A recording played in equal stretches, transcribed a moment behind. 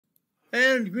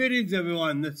And greetings,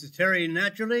 everyone. This is Terry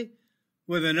Naturally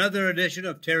with another edition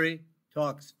of Terry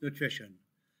Talks Nutrition.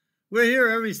 We're here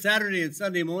every Saturday and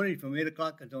Sunday morning from 8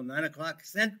 o'clock until 9 o'clock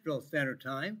Central Standard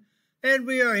Time, and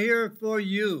we are here for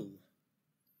you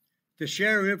to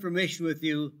share information with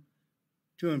you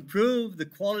to improve the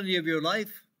quality of your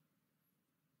life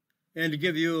and to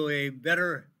give you a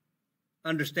better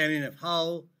understanding of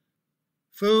how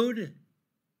food,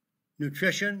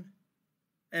 nutrition,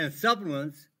 and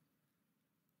supplements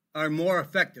are more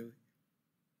effective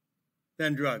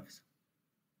than drugs.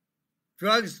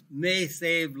 Drugs may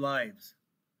save lives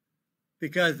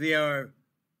because they are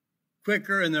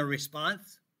quicker in their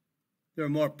response, they're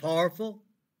more powerful,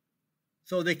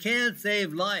 so they can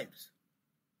save lives.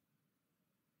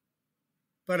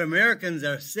 But Americans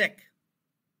are sick.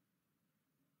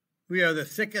 We are the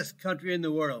sickest country in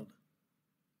the world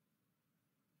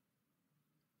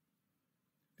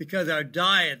because our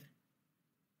diet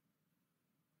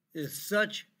is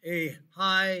such a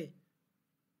high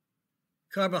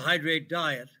carbohydrate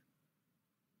diet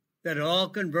that it all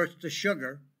converts to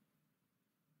sugar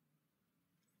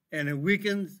and it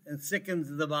weakens and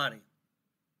sickens the body.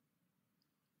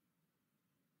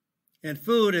 And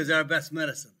food is our best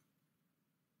medicine.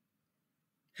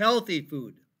 Healthy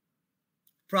food,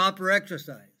 proper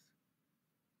exercise,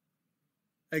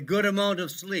 a good amount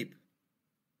of sleep.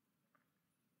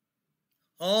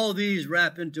 All these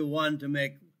wrap into one to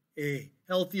make a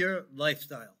healthier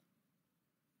lifestyle.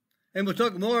 And we'll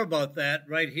talk more about that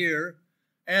right here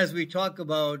as we talk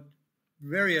about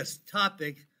various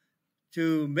topics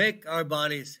to make our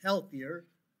bodies healthier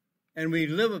and we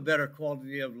live a better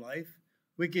quality of life.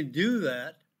 We can do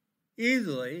that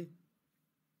easily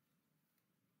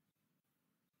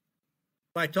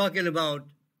by talking about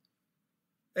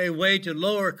a way to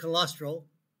lower cholesterol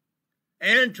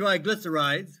and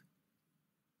triglycerides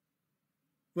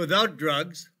without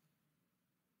drugs.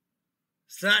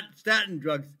 Statin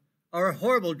drugs are a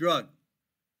horrible drug.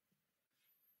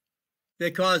 They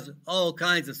cause all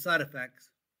kinds of side effects,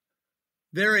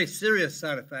 very serious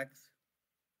side effects,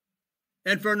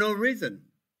 and for no reason.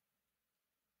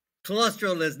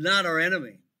 Cholesterol is not our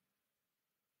enemy.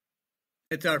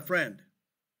 It's our friend.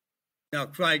 Now,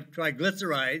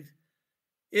 triglycerides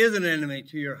is an enemy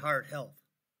to your heart health,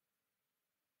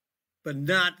 but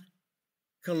not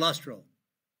cholesterol.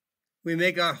 We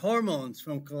make our hormones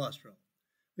from cholesterol.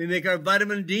 We make our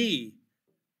vitamin D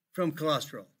from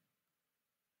cholesterol.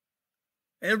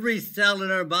 Every cell in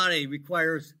our body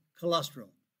requires cholesterol.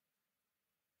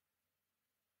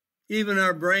 Even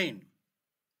our brain.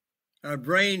 Our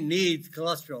brain needs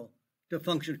cholesterol to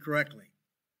function correctly.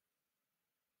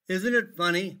 Isn't it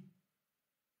funny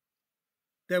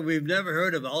that we've never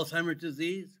heard of Alzheimer's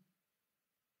disease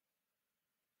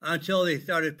until they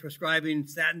started prescribing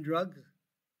statin drugs,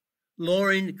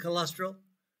 lowering cholesterol,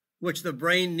 which the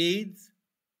brain needs?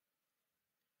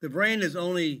 The brain is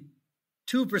only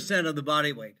 2% of the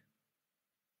body weight,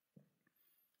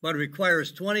 but it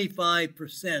requires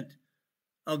 25%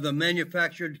 of the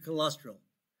manufactured cholesterol.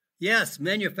 Yes,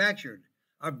 manufactured.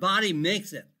 Our body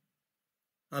makes it.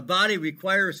 Our body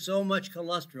requires so much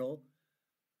cholesterol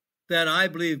that I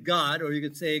believe God, or you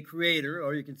can say creator,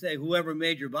 or you can say whoever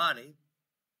made your body,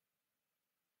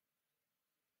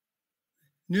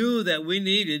 knew that we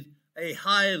needed a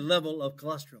high level of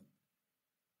cholesterol.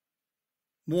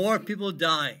 More people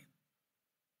die,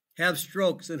 have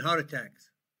strokes and heart attacks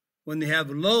when they have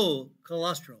low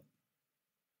cholesterol.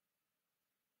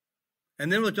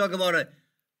 And then we'll talk about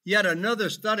yet another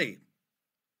study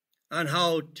on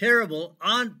how terrible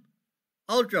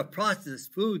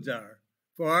ultra-processed foods are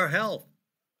for our health.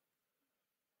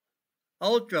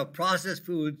 Ultra-processed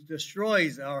foods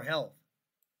destroys our health.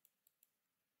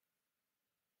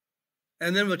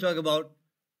 And then we'll talk about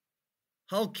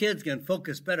how kids can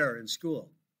focus better in school.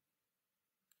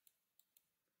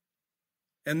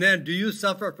 And then, do you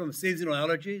suffer from seasonal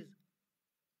allergies?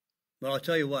 Well, I'll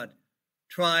tell you what,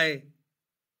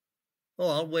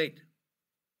 I'll wait.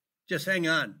 Just hang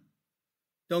on.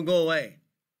 Don't go away.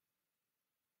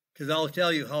 Because I'll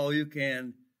tell you how you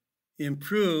can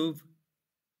improve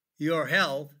your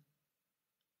health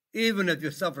even if you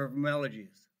suffer from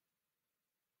allergies.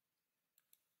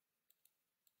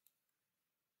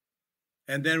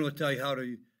 And then we'll tell you how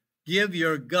to give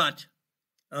your gut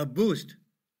a boost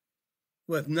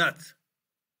with nuts.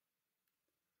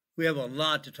 We have a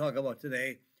lot to talk about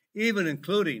today, even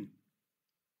including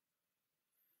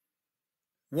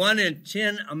 1 in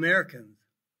 10 Americans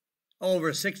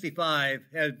over 65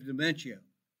 have dementia.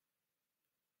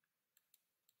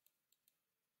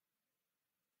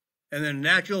 And then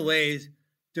natural ways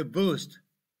to boost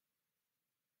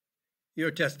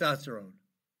your testosterone.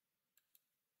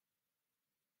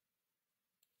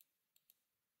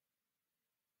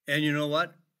 And you know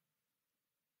what?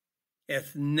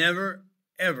 It's never,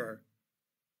 ever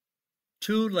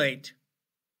too late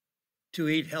to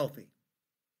eat healthy,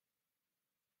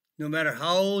 no matter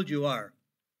how old you are.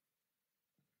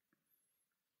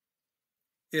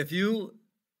 If you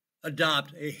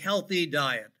adopt a healthy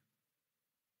diet,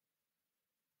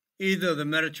 either the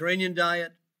Mediterranean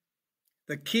diet,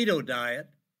 the keto diet,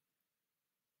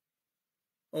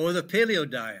 or the paleo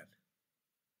diet,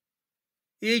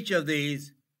 each of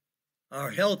these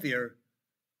are healthier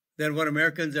than what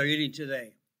Americans are eating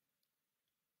today.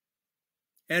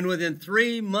 And within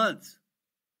 3 months,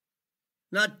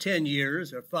 not 10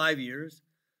 years or 5 years,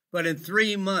 but in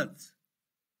 3 months,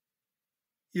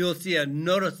 you'll see a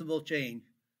noticeable change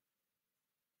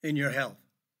in your health.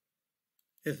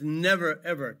 It's never,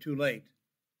 ever too late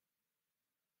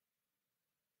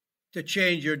to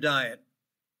change your diet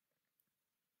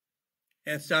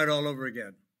and start all over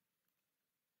again.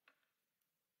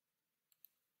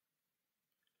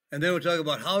 And then we'll talk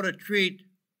about how to treat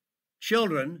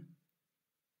children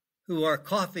who are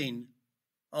coughing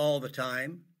all the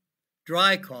time,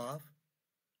 dry cough,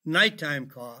 nighttime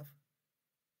cough.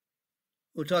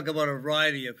 We'll talk about a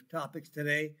variety of topics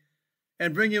today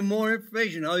and bring you more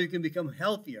information how you can become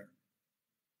healthier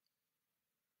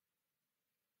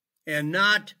and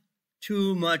not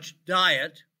too much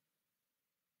diet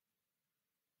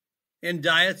and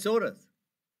diet sodas.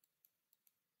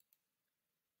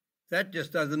 That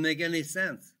just doesn't make any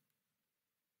sense.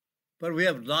 But we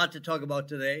have a lot to talk about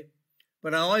today.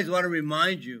 But I always want to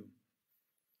remind you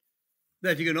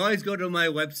that you can always go to my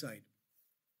website,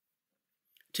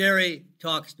 Terry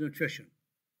Talks Nutrition.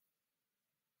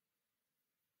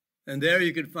 And there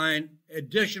you can find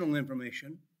additional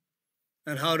information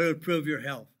on how to improve your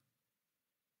health.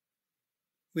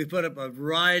 We put up a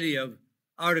variety of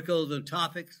articles and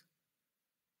topics.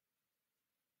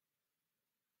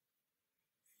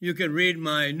 You can read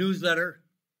my newsletter.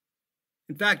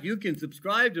 In fact, you can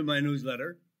subscribe to my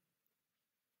newsletter,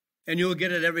 and you'll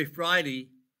get it every Friday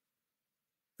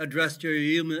addressed to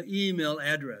your email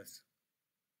address.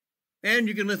 And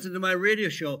you can listen to my radio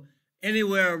show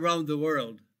anywhere around the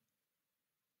world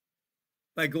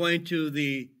by going to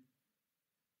the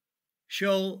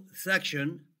show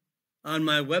section on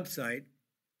my website,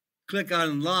 click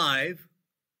on live,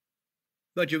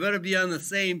 but you better be on the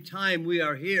same time we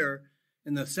are here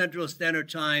in the Central Standard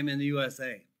Time in the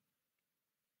USA.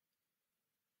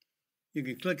 You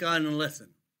can click on and listen.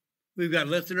 We've got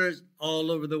listeners all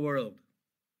over the world.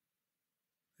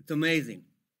 It's amazing.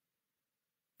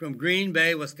 From Green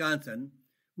Bay, Wisconsin,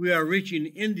 we are reaching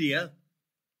India,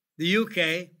 the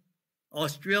UK,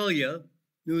 Australia,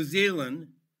 New Zealand,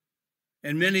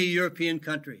 and many European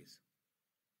countries.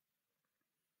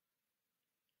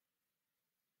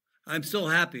 I'm so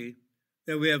happy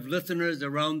that we have listeners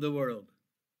around the world.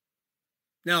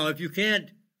 Now, if you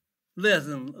can't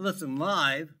listen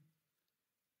live,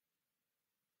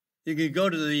 you can go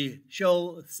to the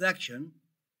show section,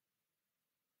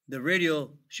 the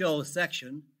radio show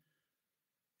section,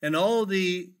 and all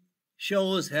the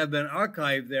shows have been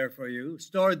archived there for you,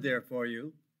 stored there for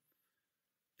you,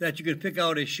 that you can pick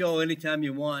out a show anytime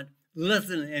you want,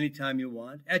 listen anytime you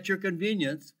want, at your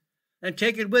convenience, and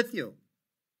take it with you.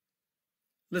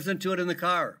 Listen to it in the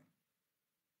car.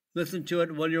 Listen to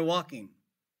it while you're walking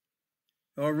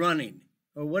or running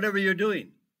or whatever you're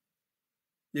doing.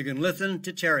 You can listen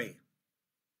to Terry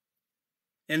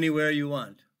anywhere you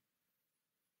want.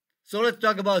 So let's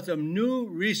talk about some new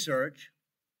research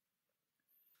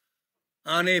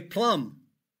on a plum,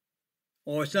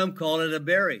 or some call it a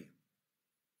berry.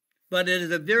 But it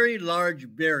is a very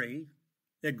large berry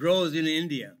that grows in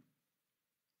India.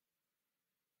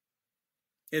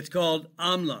 It's called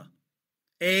amla,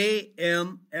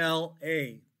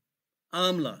 A-M-L-A,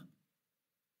 amla.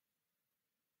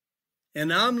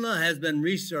 And amla has been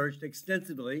researched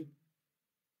extensively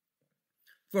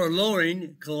for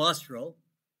lowering cholesterol.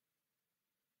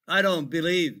 I don't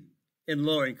believe in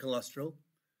lowering cholesterol,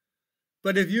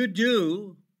 but if you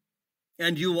do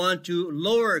and you want to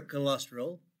lower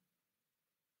cholesterol,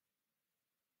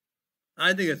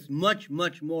 I think it's much,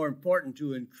 much more important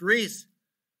to increase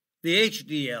the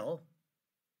HDL.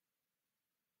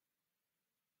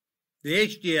 The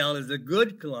HDL is a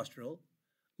good cholesterol.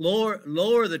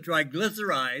 Lower the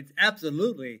triglycerides,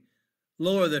 absolutely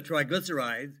lower the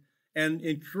triglycerides, and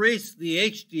increase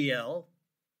the HDL.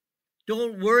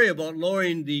 Don't worry about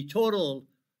lowering the total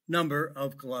number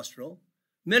of cholesterol.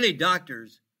 Many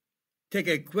doctors take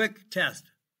a quick test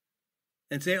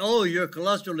and say, oh, your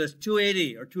cholesterol is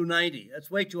 280 or 290. That's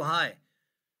way too high.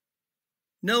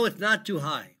 No, it's not too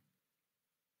high.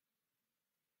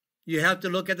 You have to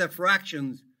look at the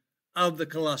fractions of the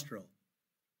cholesterol,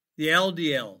 the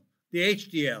LDL, the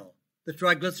HDL, the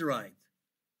triglycerides.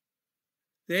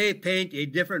 They paint a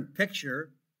different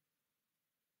picture,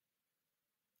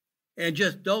 and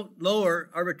just don't lower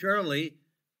arbitrarily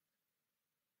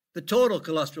the total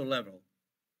cholesterol level.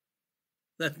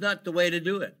 That's not the way to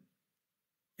do it.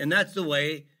 And that's the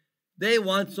way they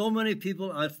want so many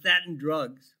people on statin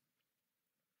drugs.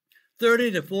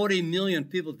 30 to 40 million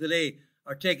people today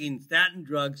are taking statin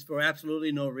drugs for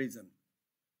absolutely no reason.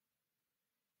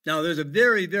 Now, there's a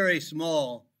very, very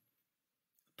small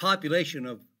population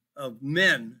of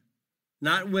men,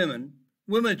 not women.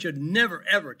 Women should never,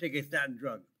 ever take a statin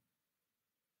drug.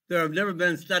 There have never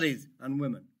been studies on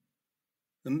women.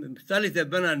 The studies have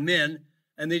been on men,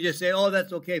 and they just say, oh,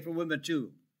 that's okay for women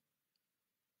too.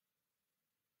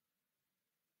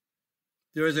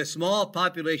 There is a small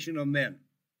population of men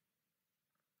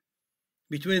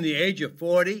between the age of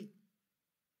 40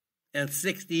 and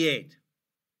 68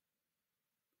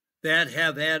 that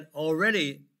have had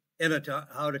already a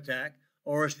heart attack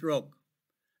or a stroke.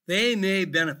 They may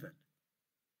benefit.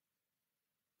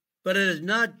 But it is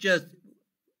not just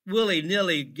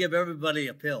willy-nilly give everybody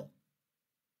a pill.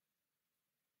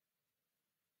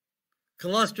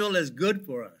 Cholesterol is good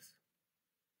for us.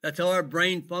 That's how our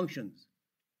brain functions.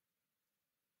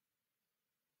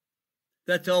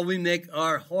 That's how we make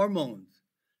our hormones,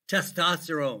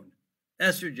 testosterone,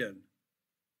 estrogen.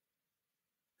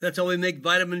 That's how we make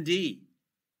vitamin D.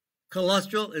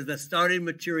 Cholesterol is the starting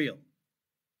material.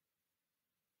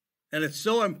 And it's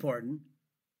so important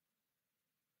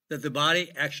that the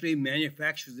body actually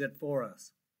manufactures it for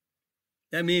us.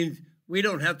 That means we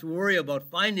don't have to worry about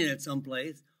finding it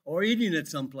someplace or eating it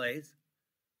someplace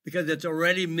because it's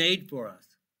already made for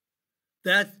us.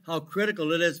 That's how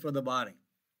critical it is for the body.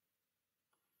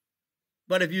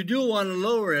 But if you do want to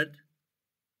lower it,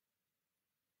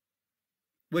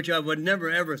 which I would never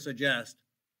ever suggest,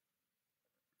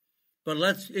 but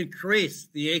let's increase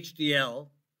the HDL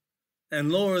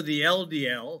and lower the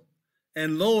LDL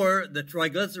and lower the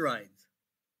triglycerides.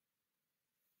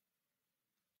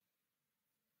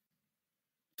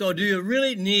 So do you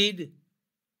really need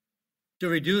to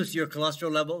reduce your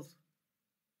cholesterol levels?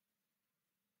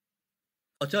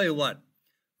 I'll tell you what.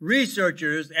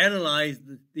 Researchers analyzed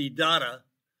the data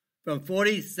from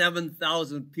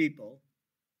 47,000 people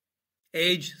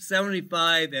age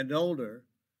 75 and older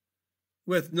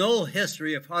with no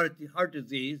history of heart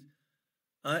disease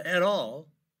at all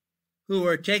who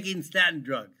were taking statin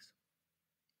drugs.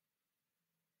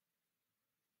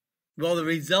 Well, the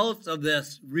results of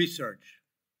this research,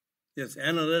 this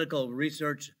analytical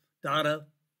research data,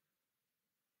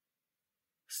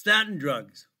 statin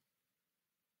drugs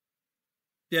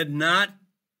did not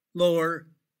lower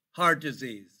heart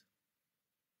disease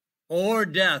or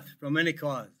death from any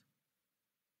cause.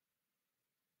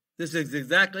 This is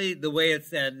exactly the way it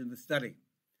said in the study.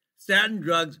 Statin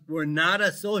drugs were not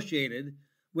associated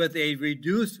with a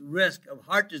reduced risk of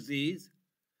heart disease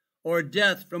or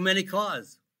death from any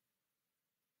cause,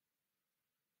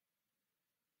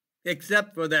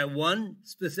 except for that one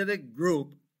specific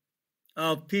group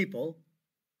of people,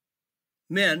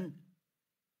 men,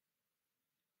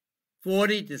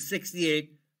 40 to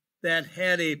 68, that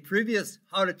had a previous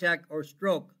heart attack or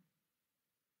stroke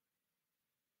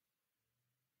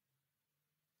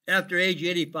after age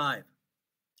 85.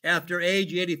 After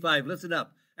age 85, listen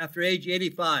up, after age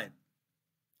 85,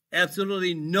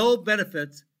 absolutely no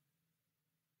benefits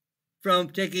from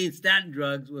taking statin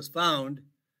drugs was found,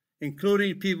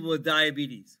 including people with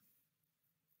diabetes.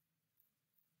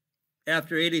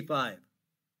 After 85,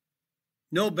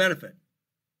 no benefit.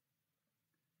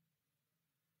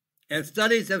 And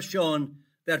studies have shown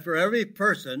that for every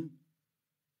person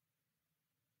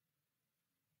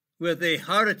with a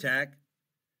heart attack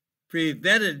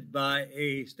prevented by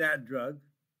a statin drug,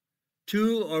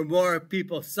 2 or more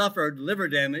people suffered liver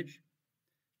damage,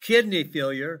 kidney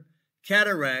failure,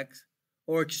 cataracts,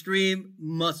 or extreme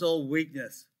muscle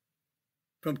weakness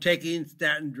from taking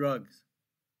statin drugs.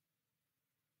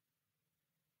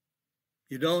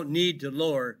 You don't need to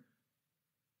lower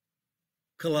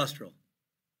cholesterol.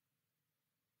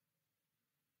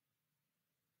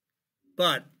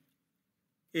 But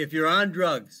if you're on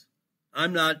drugs,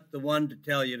 I'm not the one to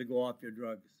tell you to go off your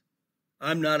drugs.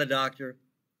 I'm not a doctor.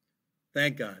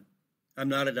 Thank God. I'm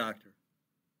not a doctor.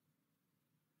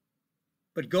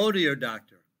 But go to your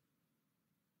doctor.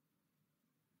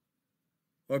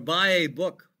 Or buy a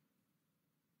book.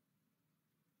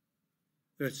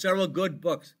 There are several good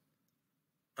books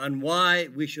on why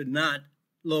we should not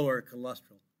lower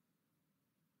cholesterol.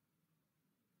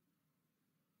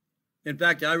 In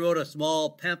fact, I wrote a small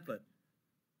pamphlet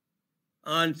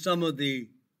on some of the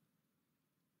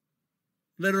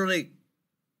literally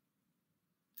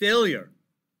failure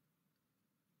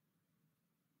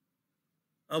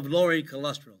of lowering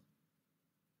cholesterol.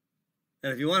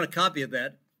 And if you want a copy of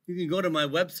that, you can go to my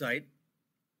website.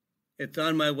 It's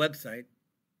on my website,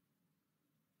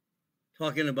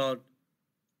 talking about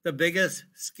the biggest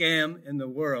scam in the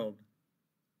world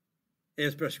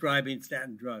is prescribing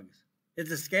statin drugs.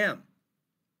 It's a scam.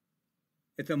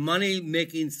 It's a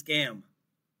money-making scam.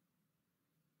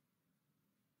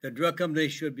 The drug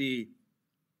companies should be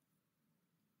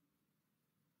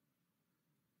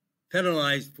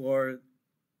penalized for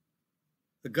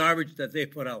the garbage that they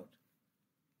put out.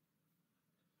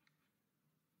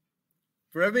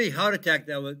 For every heart attack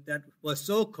that was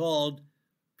so-called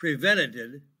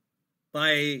prevented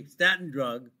by a statin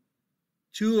drug,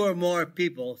 2 or more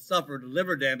people suffered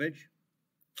liver damage,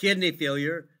 kidney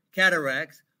failure,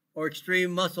 cataracts, or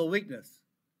extreme muscle weakness.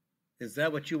 Is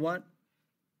that what you want?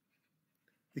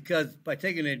 Because by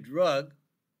taking a drug,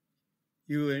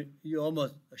 you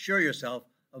almost assure yourself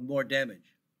of more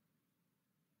damage.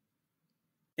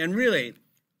 And really,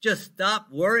 just stop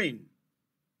worrying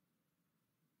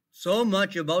so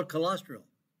much about cholesterol.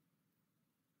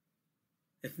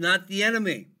 It's not the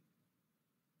enemy.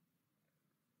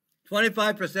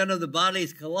 25% of the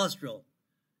body's cholesterol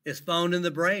is found in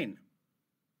the brain.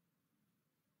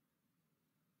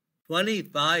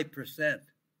 25%.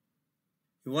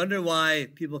 You wonder why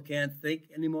people can't think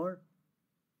anymore?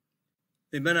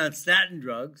 They've been on statin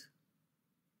drugs,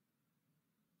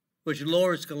 which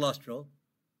lowers cholesterol,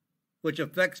 which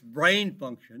affects brain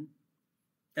function,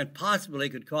 and possibly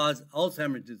could cause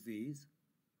Alzheimer's disease.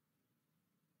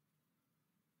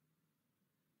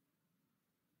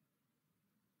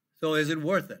 So is it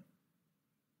worth it?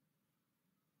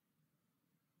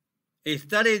 A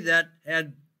study that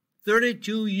had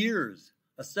 32 years,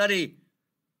 a study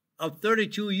of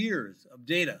 32 years of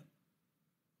data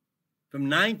from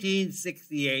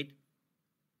 1968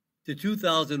 to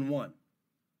 2001,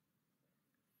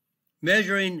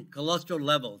 measuring cholesterol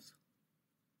levels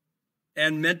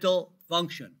and mental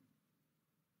function,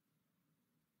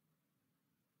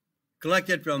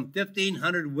 collected from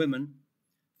 1,500 women,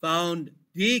 found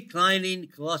declining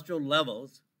cholesterol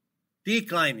levels,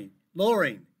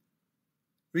 lowering,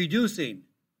 reducing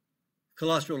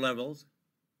cholesterol levels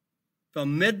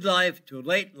from midlife to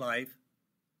late life,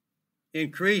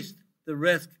 increased the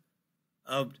risk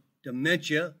of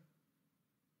dementia,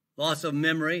 loss of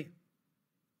memory,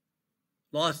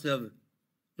 loss of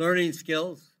learning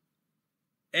skills,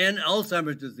 and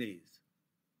Alzheimer's disease.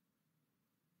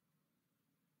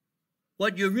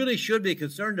 What you really should be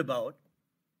concerned about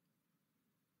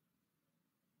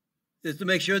is to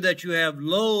make sure that you have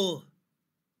low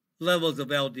levels of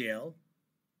LDL,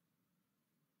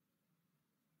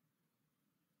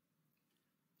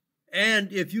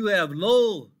 and if you have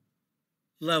low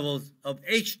levels of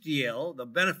HDL, the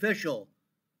beneficial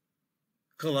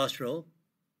cholesterol,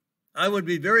 I would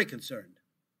be very concerned.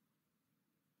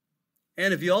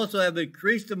 And if you also have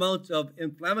increased amounts of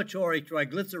inflammatory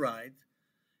triglycerides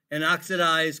and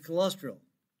oxidized cholesterol.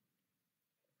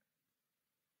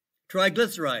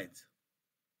 Triglycerides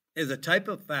is a type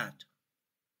of fat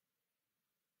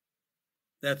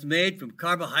that's made from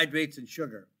carbohydrates and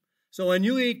sugar. So when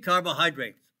you eat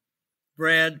carbohydrates,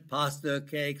 bread, pasta,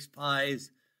 cakes,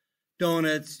 pies,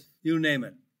 donuts, you name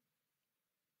it,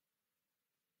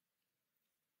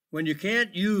 when you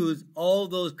can't use all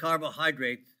those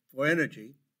carbohydrates for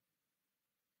energy,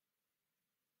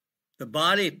 the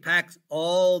body packs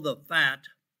all the fat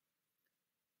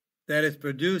that is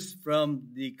produced from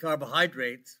the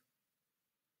carbohydrates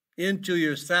into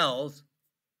your cells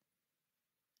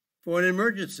for an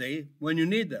emergency when you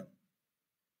need them.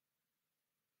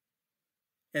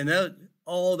 And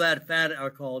all that fat are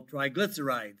called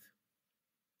triglycerides.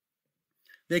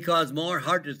 They cause more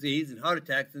heart disease and heart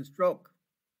attacks and stroke.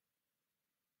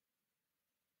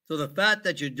 So the fat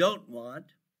that you don't want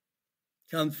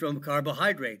comes from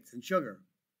carbohydrates and sugar.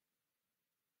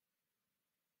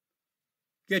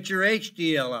 Get your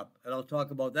HDL up, and I'll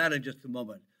talk about that in just a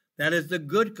moment. That is the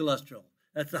good cholesterol.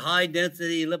 That's the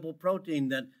high-density lipoprotein,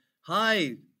 that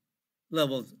high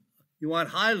levels. You want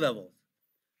high levels.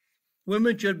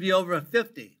 Women should be over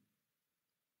 50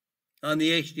 on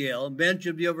the HDL. Men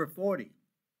should be over 40.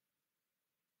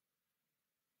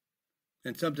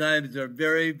 And sometimes they're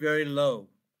very, very low.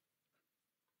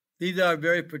 These are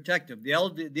very protective. The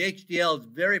HDL is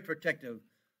very protective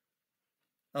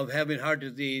of having heart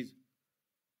disease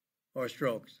or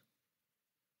strokes.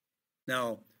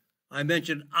 Now, I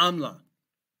mentioned AMLA.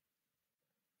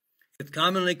 It's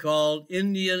commonly called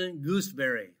Indian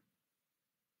gooseberry.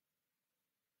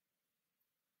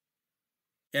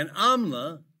 And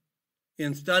amla,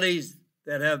 in studies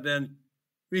that have been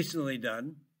recently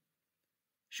done,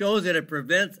 shows that it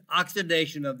prevents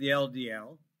oxidation of the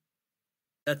LDL.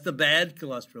 That's the bad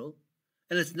cholesterol.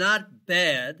 And it's not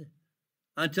bad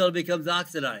until it becomes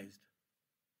oxidized.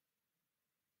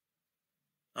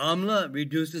 Amla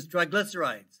reduces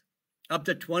triglycerides up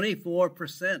to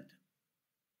 24%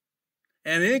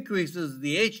 and increases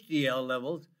the HDL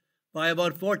levels by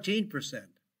about 14%.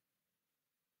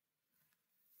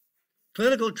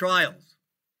 Clinical trials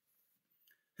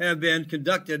have been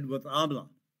conducted with amla,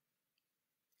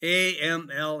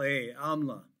 AMLA,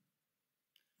 amla.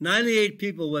 98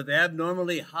 people with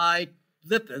abnormally high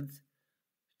lipids,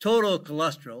 total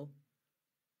cholesterol,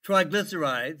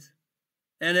 triglycerides,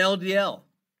 and LDL.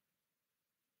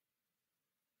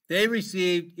 They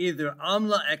received either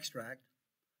amla extract,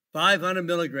 500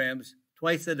 milligrams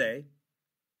twice a day,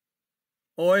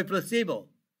 or a placebo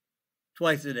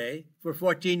twice a day for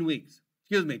 14 weeks.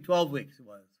 12 weeks it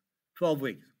was. 12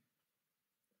 weeks.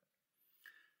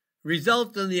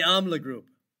 Results in the amla group.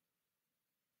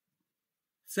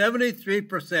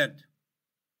 73%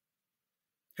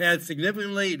 had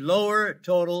significantly lower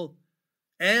total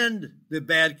and the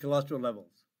bad cholesterol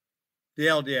levels, the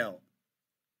LDL.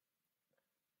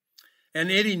 And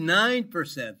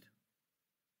 89%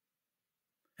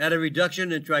 had a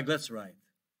reduction in triglycerides.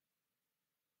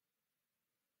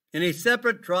 In a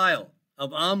separate trial of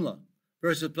amla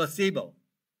versus placebo,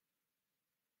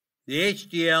 the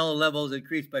HDL levels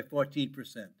increased by 14%.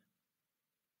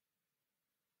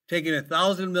 Taking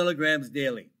 1,000 milligrams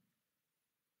daily,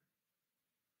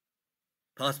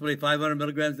 possibly 500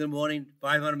 milligrams in the morning,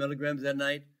 500 milligrams at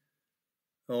night,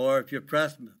 or if you're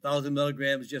pressed, 1,000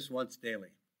 milligrams just once daily.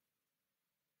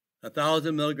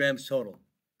 1,000 milligrams total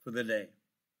for the day.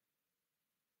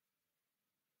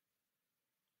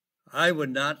 I would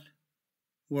not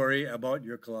worry about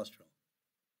your cholesterol.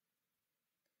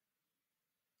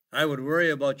 I would worry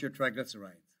about your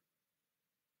triglycerides.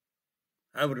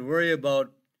 I would worry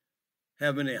about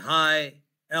having a high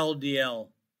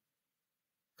LDL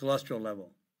cholesterol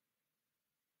level.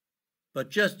 But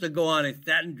just to go on a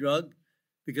statin drug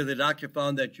because the doctor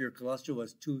found that your cholesterol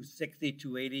was 260,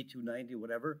 280, 290,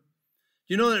 whatever.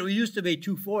 You know that it used to be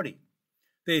 240.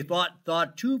 They thought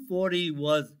 240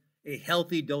 was a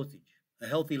healthy dosage, a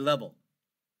healthy level.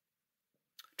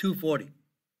 240.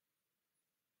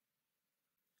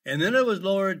 And then it was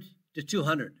lowered to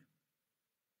 200.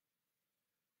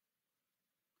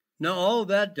 Now all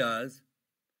that does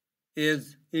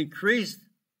is increase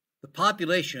the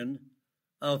population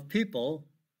of people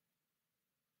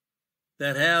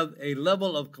that have a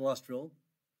level of cholesterol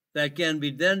that can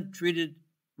be then treated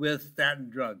with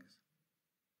statin drugs.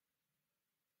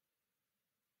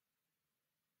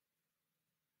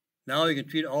 Now you can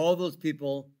treat all those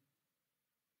people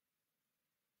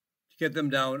to get them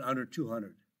down under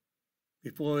 200.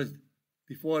 Before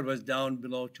it was down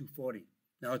below 240.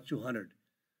 Now it's 200.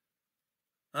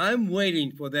 I'm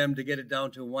waiting for them to get it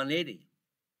down to 180.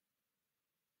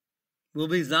 We'll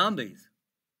be zombies.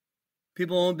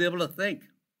 People won't be able to think.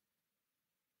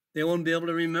 They won't be able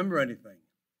to remember anything.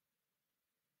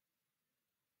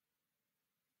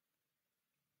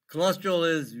 Cholesterol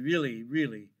is really,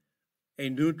 really a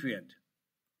nutrient.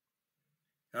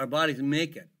 Our bodies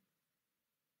make it.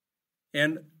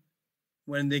 And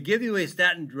when they give you a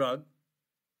statin drug,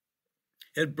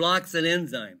 it blocks an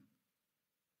enzyme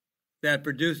that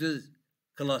produces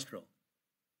cholesterol.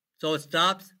 So it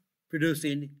stops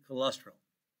producing cholesterol.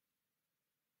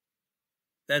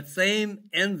 That same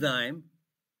enzyme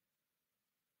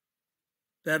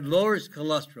that lowers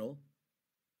cholesterol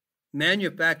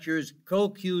manufactures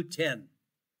CoQ10.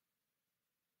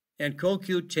 And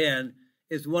CoQ10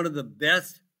 is one of the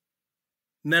best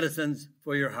medicines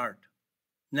for your heart.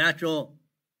 Natural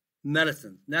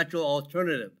medicine, natural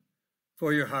alternative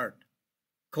for your heart.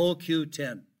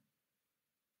 CoQ10.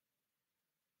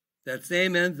 That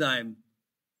same enzyme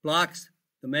blocks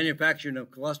the manufacturing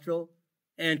of cholesterol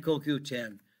and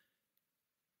CoQ10.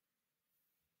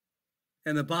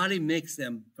 And the body makes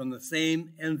them from the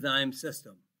same enzyme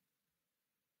system.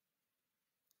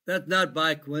 That's not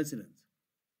by coincidence.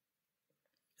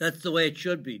 That's the way it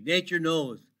should be. Nature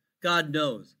knows, God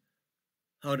knows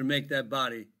how to make that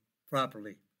body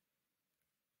properly.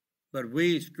 But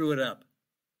we screw it up.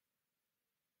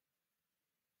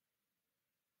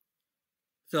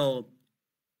 So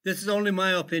this is only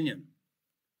my opinion.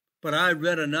 But I've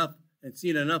read enough and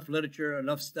seen enough literature,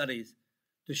 enough studies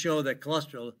to show that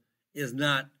cholesterol is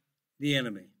not the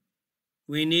enemy.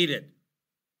 We need it.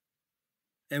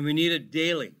 and we need it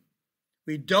daily.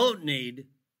 We don't need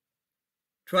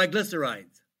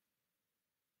triglycerides.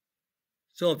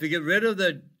 So if you get rid of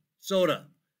the soda,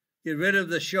 get rid of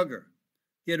the sugar,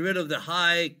 get rid of the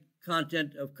high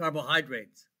content of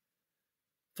carbohydrates,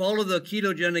 follow the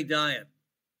ketogenic diet,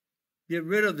 get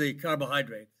rid of the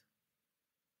carbohydrates,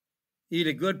 eat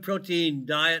a good protein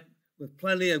diet with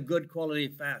plenty of good quality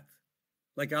fats,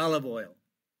 like olive oil.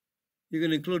 You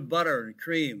can include butter and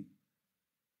cream,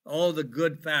 all the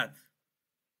good fats,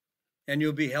 and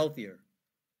you'll be healthier.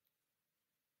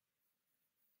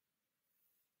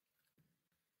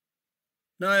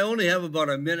 Now, I only have about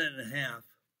a minute and a half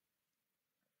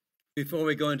before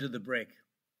we go into the break.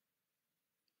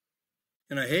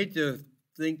 And I hate to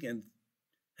think and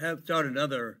start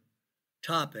another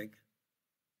topic.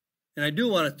 And I do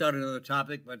want to start another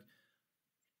topic, but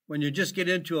when you just get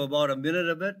into about a minute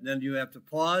of it, then you have to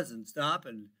pause and stop.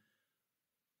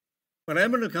 But I'm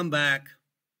going to come back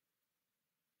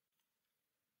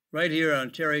right here on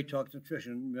Terry Talks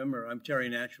Nutrition. Remember, I'm Terry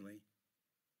Naturally.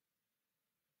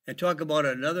 And talk about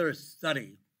another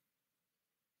study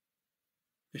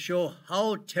to show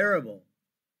how terrible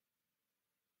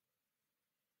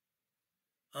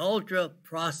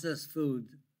ultra-processed food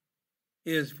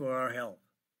is for our health.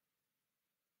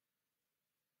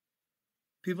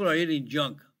 People are eating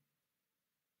junk.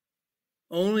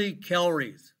 Only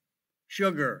calories,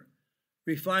 sugar,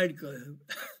 refined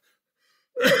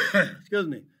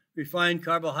refined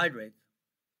carbohydrates.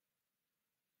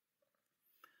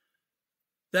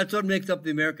 That's what makes up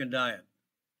the American diet.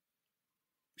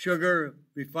 Sugar,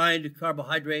 refined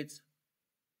carbohydrates,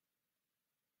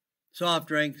 soft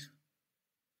drinks,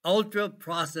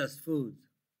 ultra-processed foods.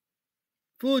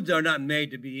 Foods are not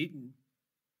made to be eaten.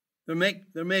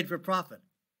 They're made for profit.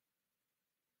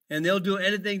 And they'll do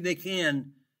anything they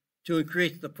can to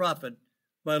increase the profit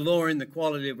by lowering the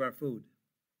quality of our food.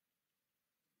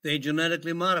 They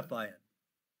genetically modify it.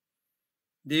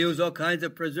 They use all kinds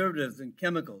of preservatives and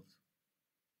chemicals,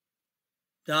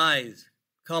 dyes,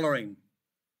 coloring.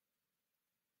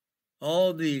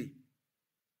 All the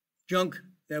junk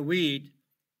that we eat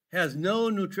has no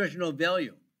nutritional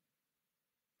value.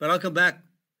 But I'll come back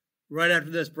right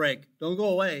after this break. Don't go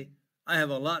away. I have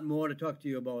a lot more to talk to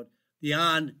you about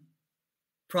beyond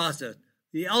processed,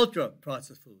 the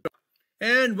ultra-processed food.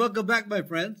 And welcome back, my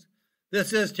friends.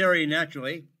 This is Terry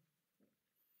Naturally.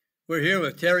 We're here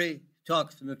with Terry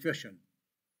Talks Nutrition.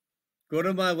 Go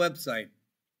to my website.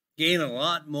 Gain a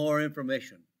lot more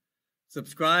information.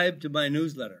 Subscribe to my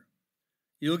newsletter.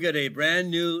 You'll get a brand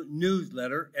new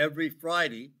newsletter every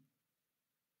Friday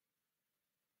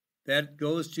that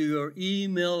goes to your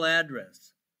email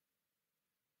address.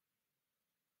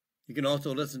 You can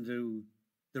also listen to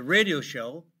the radio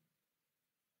show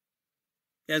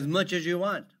as much as you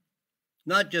want,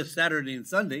 not just Saturday and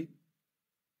Sunday.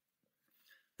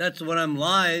 That's when I'm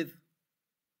live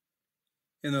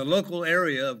in the local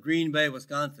area of Green Bay,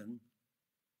 Wisconsin.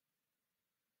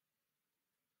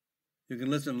 You can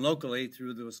listen locally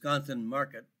through the Wisconsin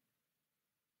market.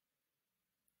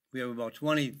 We have about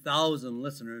 20,000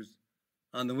 listeners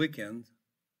on the weekends.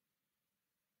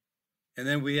 And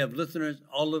then we have listeners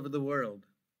all over the world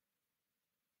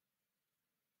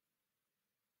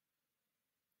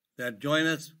that join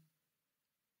us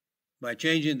by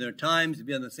changing their times to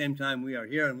be on the same time we are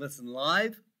here and listen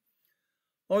live.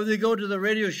 Or they go to the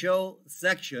radio show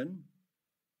section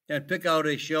and pick out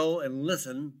a show and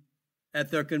listen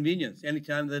at their convenience any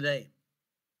time of the day.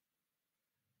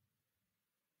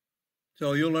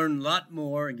 So you'll learn a lot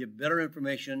more and get better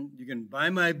information. You can buy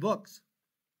my books.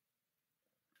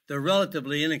 They're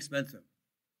relatively inexpensive.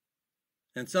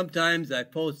 And sometimes I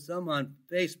post some on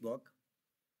Facebook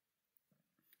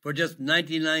for just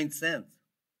 99 cents.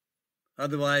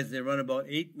 Otherwise, they run about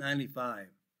 $8.95.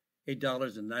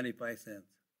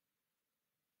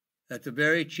 That's a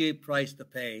very cheap price to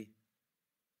pay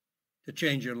to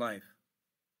change your life,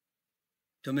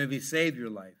 to maybe save your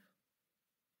life.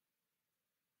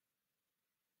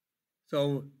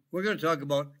 So we're going to talk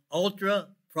about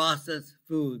ultra-processed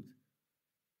foods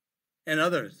and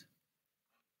others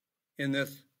in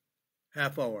this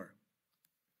half hour.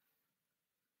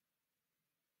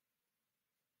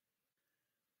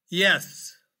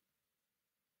 Yes,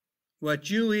 what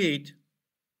you eat,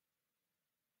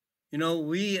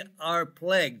 we are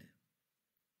plagued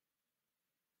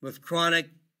with chronic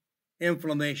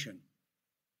inflammation.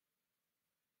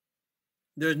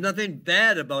 There's nothing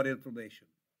bad about inflammation.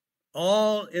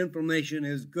 All inflammation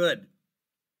is good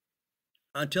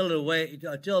until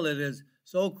it is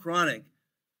so chronic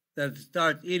that it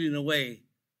starts eating away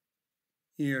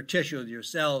in your tissues, your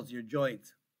cells, your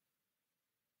joints.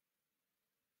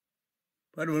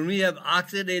 But when we have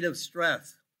oxidative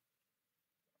stress,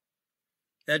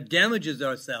 that damages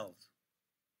our cells,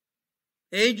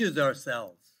 ages our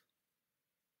cells,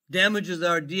 damages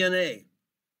our DNA,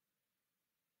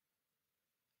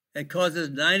 and causes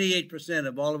 98%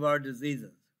 of all of our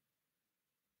diseases.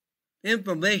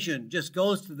 Inflammation just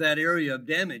goes to that area of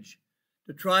damage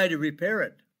to try to repair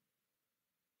it.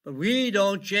 But we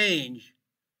don't change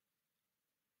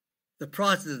the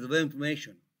process of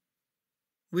inflammation.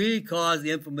 We cause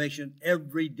the inflammation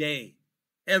every day,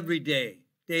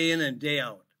 day in and day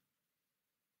out.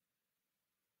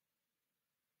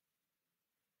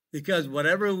 Because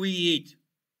whatever we eat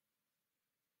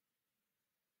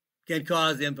can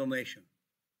cause inflammation.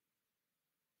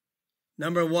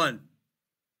 Number one,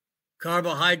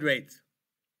 carbohydrates.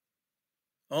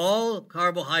 All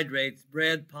carbohydrates,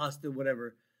 bread, pasta,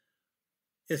 whatever,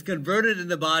 is converted in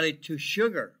the body to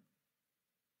sugar,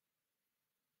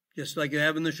 just like you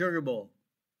have in the sugar bowl.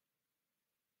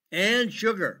 And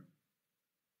sugar.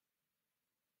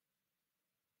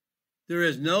 There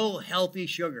is no healthy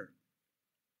sugar.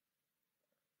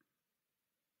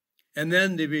 And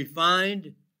then the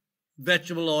refined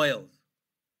vegetable oils.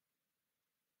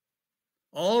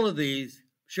 All of these,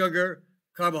 sugar,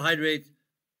 carbohydrates,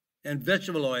 and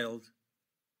vegetable oils,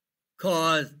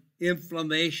 cause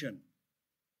inflammation.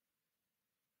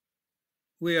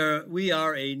 We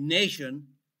are a nation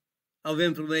of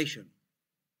inflammation.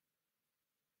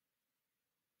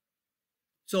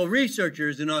 So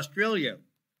researchers in Australia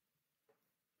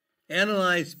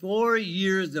analyzed 4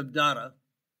 years of data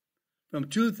from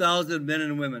 2,000 men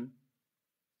and women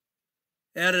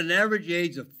at an average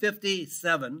age of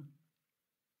 57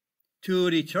 to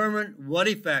determine what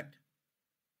effect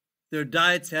their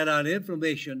diets had on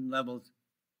inflammation levels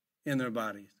in their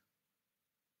bodies.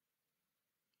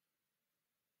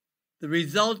 The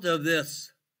result of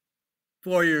this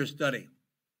 4-year study: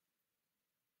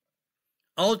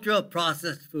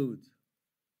 ultra-processed foods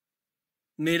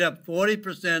made up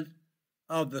 40%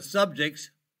 of the subject's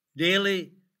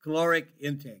daily caloric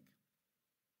intake.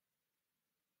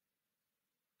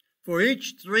 For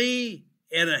each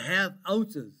 3.5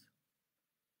 ounces,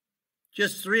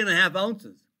 just 3.5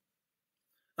 ounces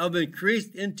of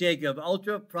increased intake of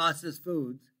ultra-processed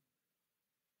foods,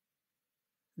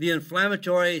 the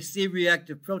inflammatory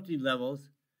C-reactive protein levels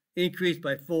increased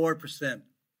by 4%.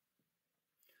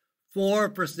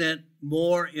 4%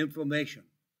 more inflammation.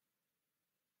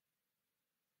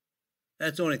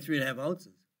 That's only 3.5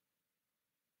 ounces.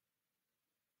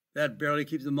 That barely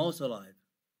keeps a mouse alive.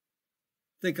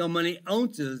 Think how many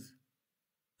ounces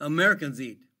Americans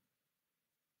eat.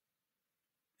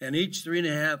 And each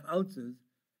 3.5 ounces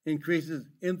increases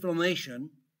inflammation,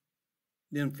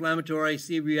 the inflammatory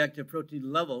C-reactive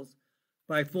protein levels,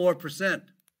 by 4%.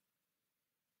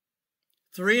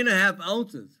 3.5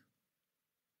 ounces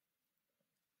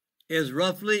is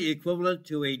roughly equivalent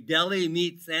to a deli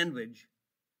meat sandwich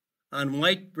on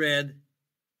white bread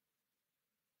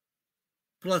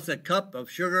plus a cup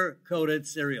of sugar-coated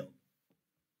cereal.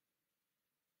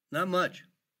 Not much.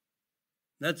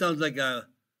 That sounds like a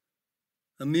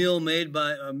meal made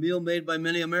by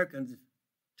many Americans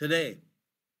today.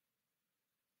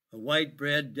 A white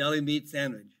bread deli meat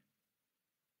sandwich.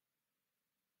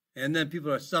 And then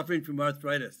people are suffering from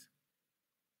arthritis,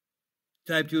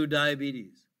 type 2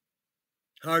 diabetes,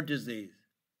 heart disease,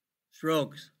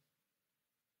 strokes.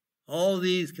 All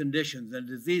these conditions and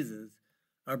diseases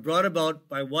are brought about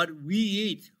by what we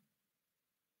eat,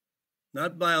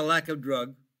 not by a lack of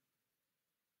drug,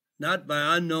 not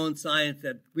by unknown science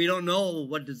that we don't know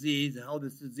what disease, how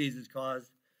this disease is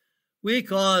caused. We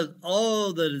cause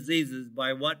all the diseases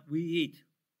by what we eat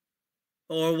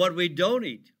or what we don't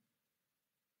eat.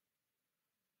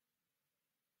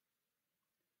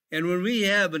 And when we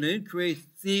have an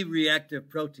increased C-reactive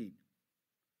protein,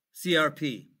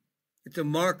 CRP, it's a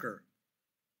marker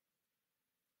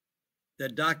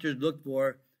that doctors look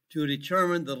for to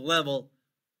determine the level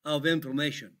of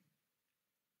inflammation.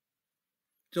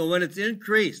 So when it's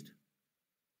increased,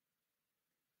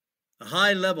 a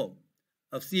high level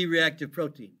of C-reactive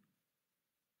protein,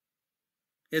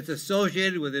 it's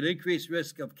associated with an increased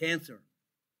risk of cancer,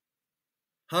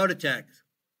 heart attacks,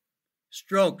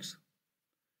 strokes,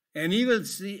 and even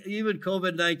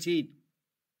COVID-19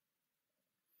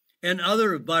 and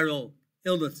other viral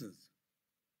illnesses.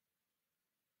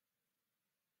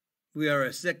 We are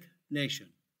a sick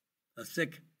nation, a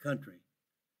sick country,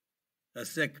 a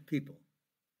sick people.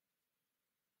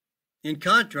 In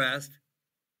contrast,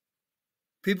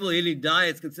 people eating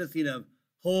diets consisting of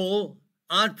whole,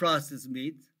 unprocessed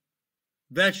meats,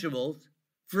 vegetables,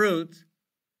 fruits,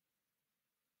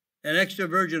 and extra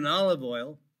virgin olive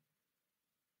oil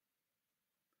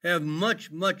have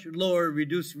much, much lower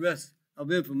reduced risk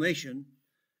of inflammation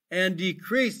and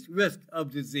decreased risk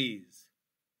of disease.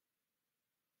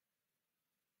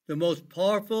 The most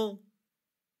powerful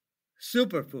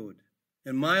superfood,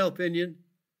 in my opinion,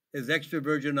 is extra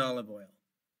virgin olive oil.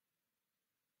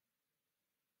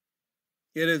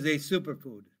 It is a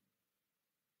superfood.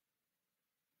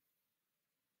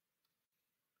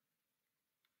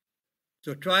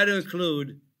 So try to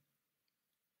include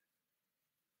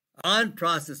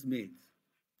unprocessed meats,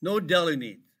 no deli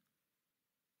meats.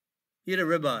 Eat a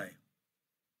ribeye,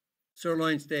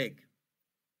 sirloin steak.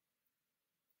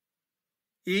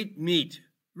 Eat meat,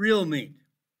 real meat,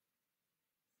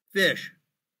 fish,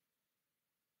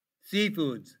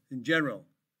 seafoods in general,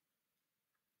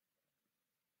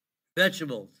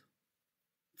 vegetables,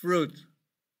 fruits,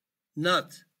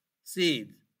 nuts,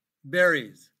 seeds,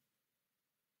 berries,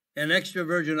 and extra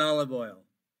virgin olive oil.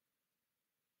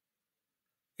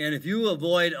 And if you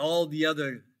avoid all the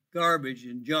other garbage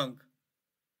and junk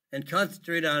and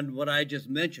concentrate on what I just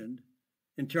mentioned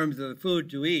in terms of the food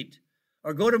to eat,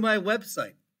 or go to my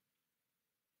website,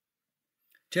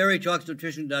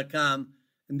 terrytalksnutrition.com,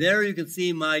 and there you can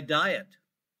see my diet.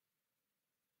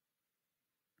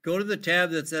 Go to the tab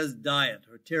that says Diet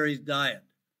or Terry's Diet,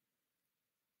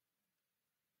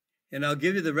 and I'll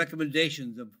give you the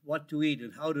recommendations of what to eat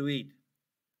and how to eat.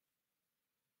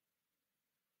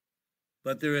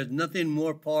 But there is nothing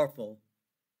more powerful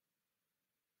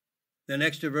than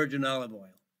extra virgin olive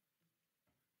oil.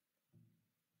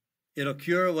 It'll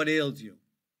cure what ails you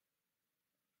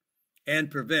and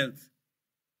prevents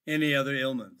any other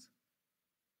ailments.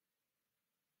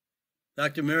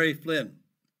 Dr. Mary Flynn,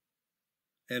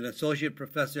 an associate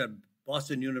professor at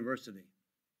Boston University,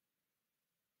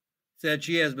 said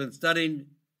she has been studying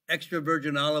extra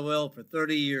virgin olive oil for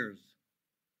 30 years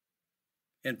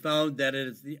and found that it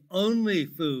is the only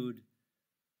food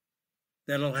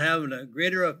that will have a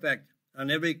greater effect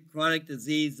on every chronic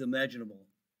disease imaginable.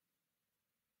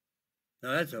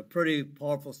 Now, that's a pretty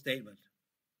powerful statement.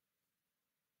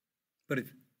 But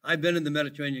I've been in the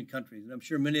Mediterranean countries, and I'm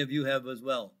sure many of you have as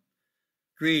well.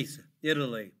 Greece,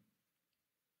 Italy,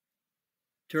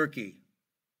 Turkey,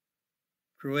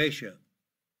 Croatia,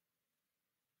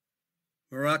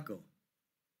 Morocco.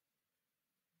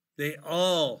 They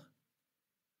all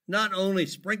not only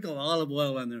sprinkle olive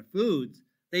oil on their foods,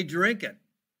 they drink it.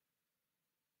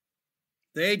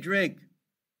 They drink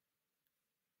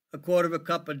a quarter of a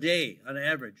cup a day on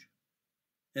average,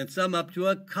 and some up to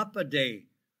a cup a day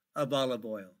of olive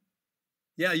oil.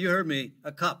 Yeah, you heard me,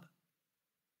 a cup.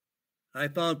 I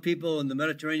found people in the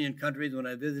Mediterranean countries when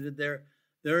I visited there,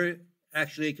 they're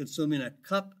actually consuming a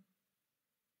cup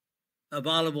of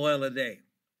olive oil a day.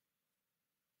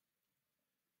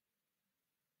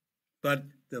 But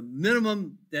the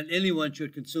minimum that anyone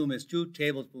should consume is 2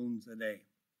 tablespoons a day.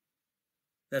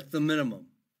 That's the minimum.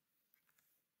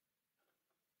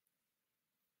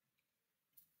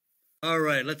 All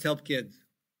right, let's help kids.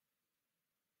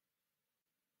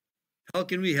 How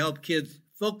can we help kids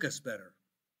focus better?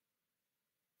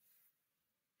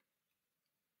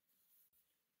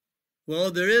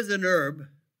 Well, there is an herb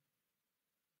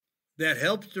that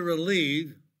helps to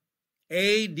relieve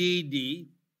ADD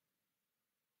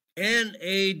and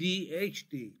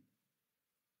ADHD.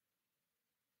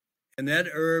 And that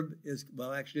herb is,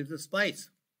 well, actually it's a spice.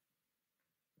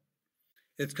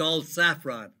 It's called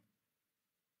saffron.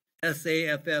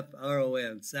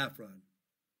 S-A-F-F-R-O-N, saffron.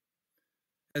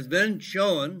 Has been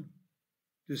shown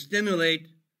to stimulate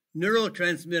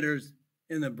neurotransmitters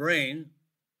in the brain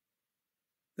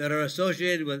that are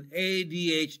associated with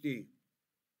ADHD,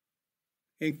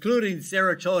 including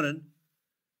serotonin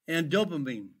and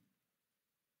dopamine.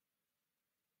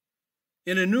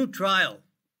 In a new trial,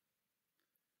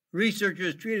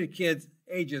 researchers treated kids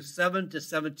ages 7 to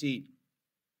 17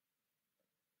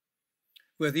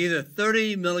 with either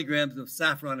 30 milligrams of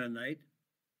saffron at night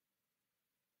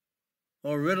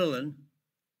or Ritalin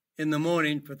in the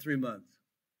morning for 3 months.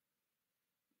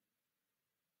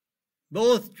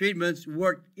 Both treatments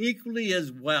worked equally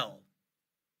as well.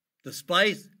 The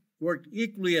spice worked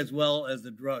equally as well as the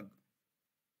drug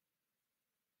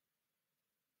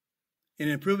in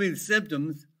improving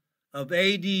symptoms of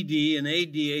ADD and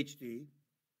ADHD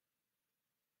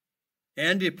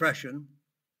and depression.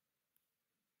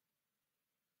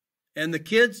 And the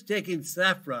kids taking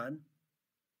saffron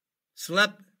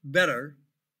slept better,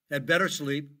 had better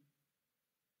sleep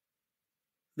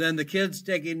than the kids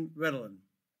taking Ritalin.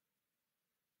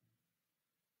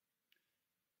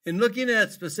 In looking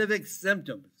at specific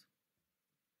symptoms,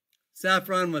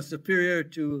 saffron was superior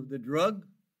to the drug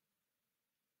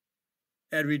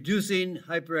at reducing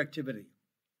hyperactivity.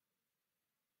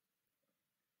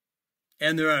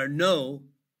 and there are no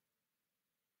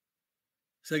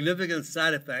significant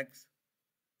side effects,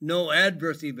 no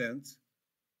adverse events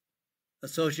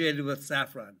associated with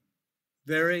saffron.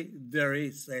 Very,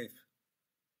 very safe.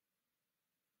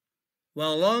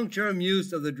 While long-term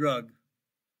use of the drug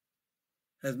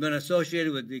has been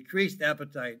associated with decreased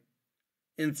appetite,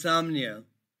 insomnia,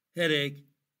 headache,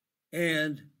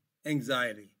 and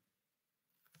anxiety,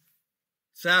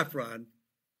 saffron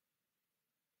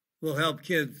will help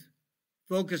kids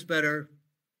focus better,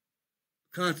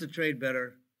 concentrate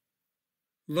better,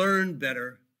 learn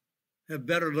better, have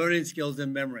better learning skills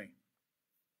and memory,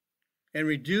 and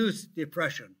reduce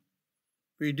depression,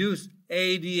 reduce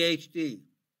ADHD,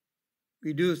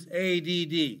 reduce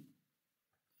ADD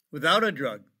without a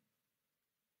drug,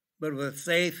 but with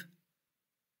safe,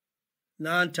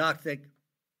 non-toxic,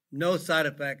 no side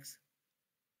effects,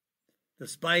 the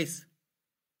spice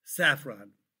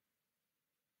saffron.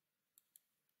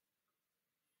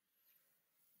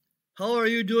 How are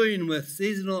you doing with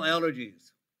seasonal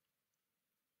allergies?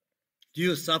 Do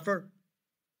you suffer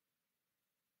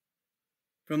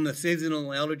from the seasonal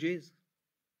allergies?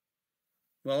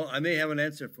 Well, I may have an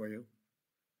answer for you.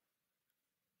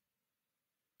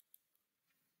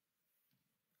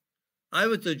 I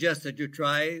would suggest that you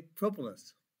try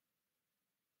propolis.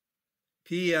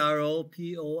 Propolis,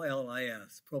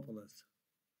 propolis.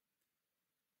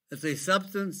 It's a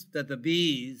substance that the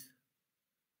bees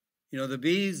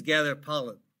gather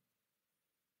pollen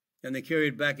and they carry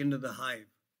it back into the hive.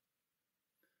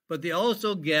 But they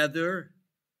also gather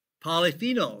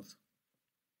polyphenols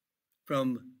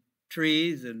from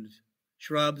trees and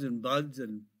shrubs and buds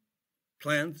and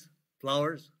plants,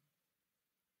 flowers.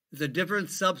 It's a different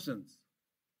substance.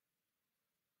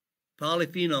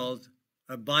 Polyphenols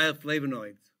are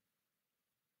bioflavonoids.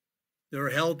 They're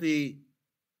healthy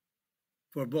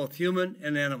for both human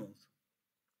and animals.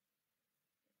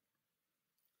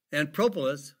 And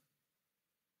propolis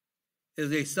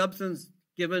is a substance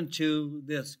given to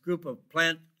this group of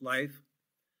plant life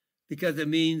because it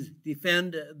means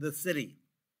defend the city.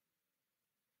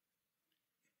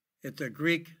 It's a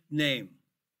Greek name.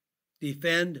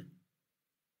 Defend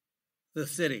the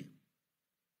city.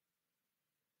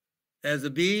 As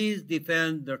the bees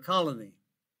defend their colony,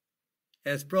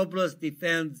 as propolis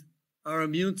defends our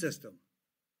immune system.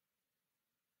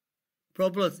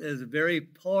 Propolis is very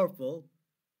powerful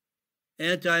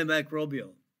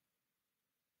antimicrobial.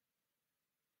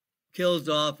 Kills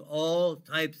off all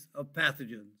types of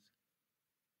pathogens,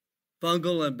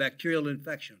 fungal and bacterial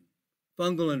infection,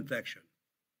 fungal infection,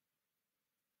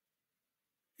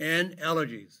 and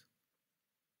allergies.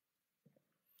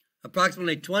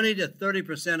 Approximately 20 to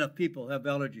 30% of people have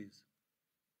allergies.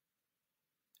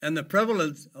 And the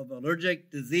prevalence of allergic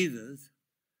diseases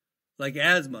like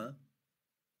asthma,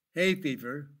 hay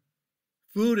fever,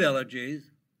 food allergies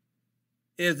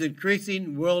is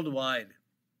increasing worldwide.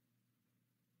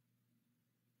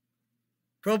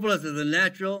 Propolis is a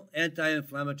natural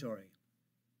anti-inflammatory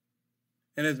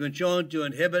and has been shown to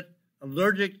inhibit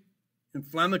allergic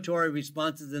inflammatory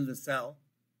responses in the cell,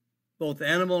 both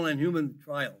animal and human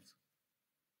trials.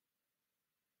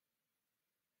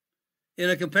 In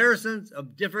a comparison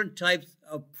of different types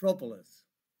of propolis,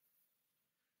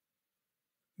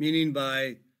 meaning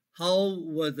by how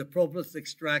was the propolis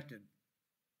extracted?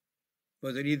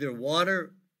 Was it either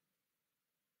water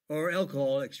or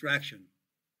alcohol extraction?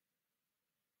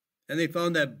 And they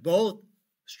found that both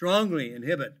strongly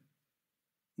inhibit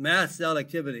mast cell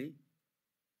activity,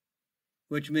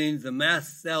 which means the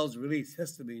mast cells release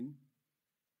histamine.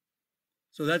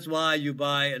 So that's why you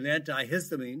buy an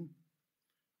antihistamine.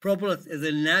 Propolis is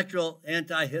a natural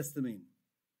antihistamine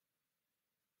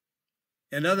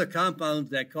and other compounds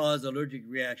that cause allergic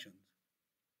reactions.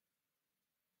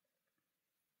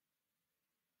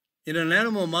 In an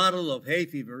animal model of hay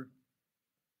fever,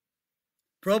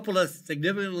 propolis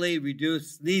significantly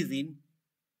reduced sneezing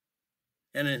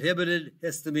and inhibited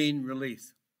histamine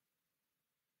release.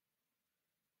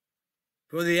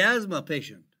 For the asthma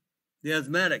patient, the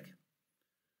asthmatic,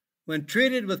 when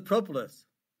treated with propolis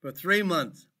for 3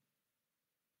 months,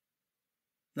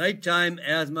 nighttime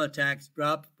asthma attacks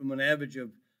dropped from an average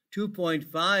of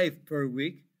 2.5 per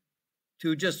week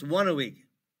to just 1 a week.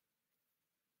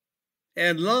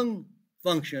 And lung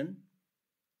function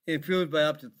improved by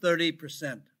up to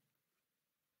 30%.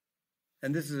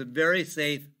 And this is very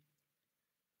safe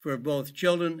for both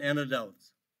children and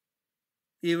adults,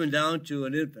 even down to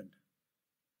an infant.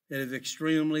 It is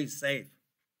extremely safe.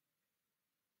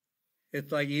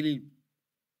 It's like eating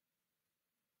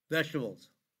vegetables.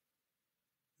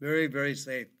 Very, very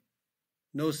safe.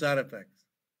 No side effects.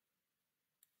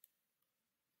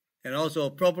 And also,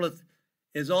 propolis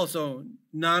is also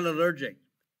non-allergic,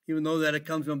 even though that it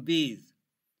comes from bees.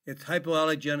 It's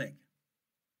hypoallergenic.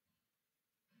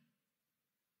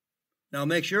 Now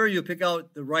make sure you pick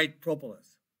out the right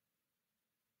propolis.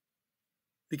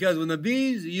 Because when the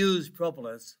bees use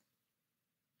propolis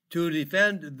to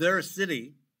defend their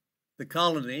city, the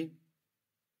colony,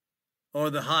 or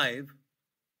the hive,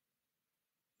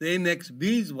 they mix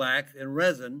beeswax and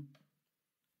resin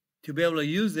to be able to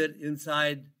use it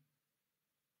inside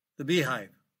the beehive.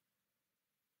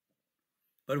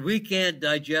 But we can't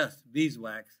digest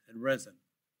beeswax and resin.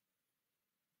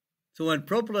 So when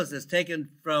propolis is taken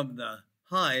from the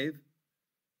hive,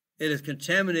 it is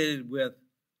contaminated with,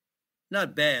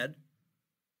 not bad,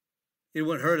 it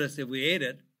wouldn't hurt us if we ate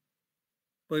it,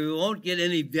 but we won't get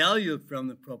any value from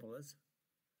the propolis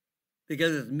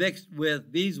because it's mixed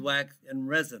with beeswax and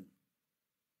resin.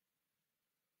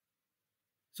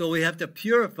 So we have to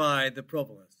purify the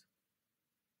propolis.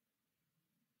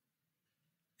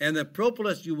 And the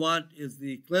propolis you want is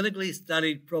the clinically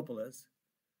studied propolis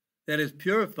that is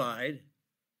purified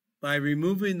by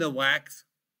removing the wax,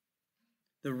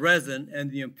 the resin, and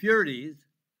the impurities,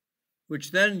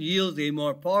 which then yields a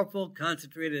more powerful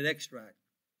concentrated extract.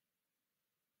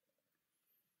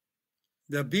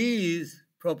 The bee's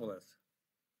propolis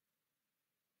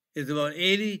is about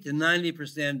 80 to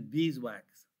 90% beeswax.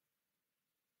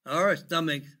 Our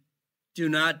stomachs do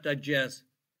not digest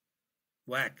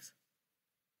wax.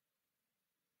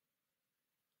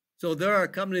 So there are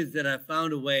companies that have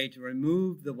found a way to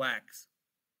remove the wax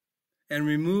and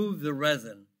remove the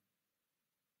resin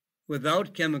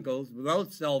without chemicals,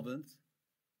 without solvents,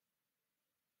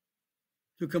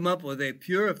 to come up with a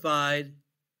purified,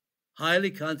 highly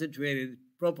concentrated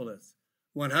propolis,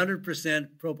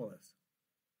 100% propolis.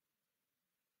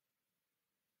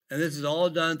 And this is all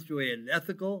done through an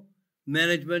ethical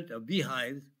management of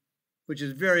beehives, which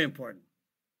is very important.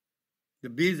 The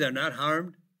bees are not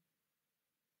harmed.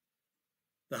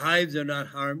 The hives are not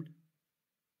harmed.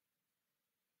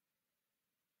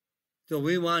 So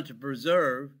we want to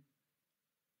preserve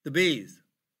the bees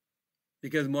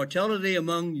because mortality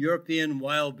among European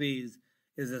wild bees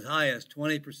is as high as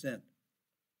 20%.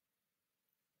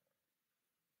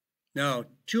 Now,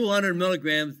 200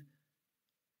 milligrams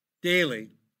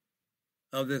daily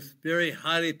of this very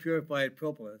highly purified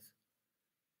propolis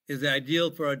is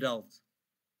ideal for adults.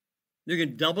 You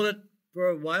can double it for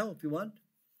a while if you want.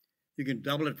 You can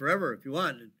double it forever if you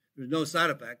want. There's no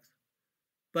side effects,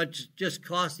 but just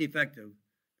cost effective.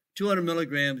 200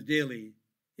 milligrams daily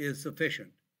is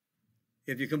sufficient.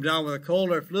 If you come down with a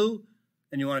cold or flu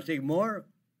and you want to take more,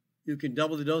 you can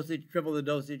double the dosage, triple the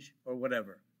dosage, or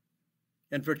whatever.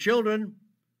 And for children,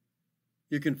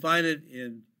 you can find it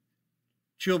in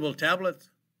chewable tablets.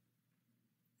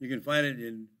 You can find it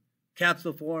in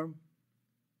capsule form.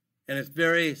 And it's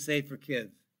very safe for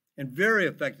kids and very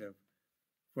effective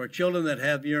for children that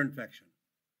have ear infection.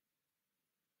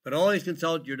 But always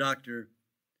consult your doctor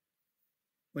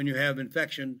when you have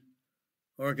infection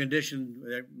or a condition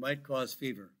that might cause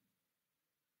fever.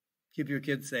 Keep your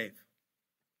kids safe.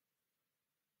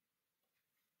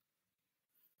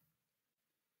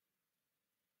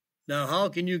 Now, how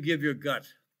can you give your gut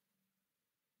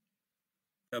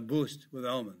a boost with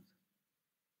almonds?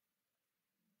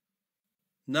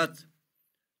 Nuts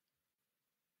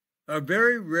are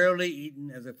very rarely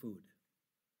eaten as a food.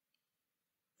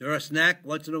 They're a snack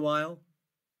once in a while.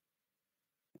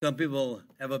 Some people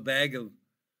have a bag of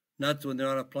nuts when they're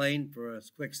on a plane for a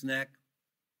quick snack.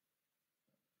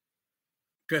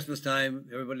 Christmas time,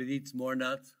 everybody eats more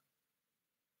nuts.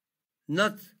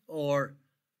 Nuts, or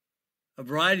a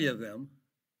variety of them,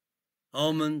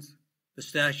 almonds,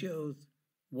 pistachios,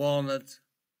 walnuts,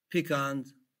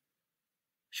 pecans,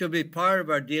 should be part of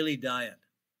our daily diet.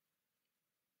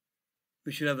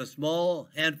 We should have a small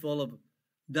handful of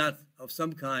nuts of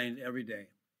some kind every day.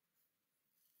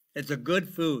 It's a good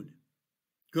food,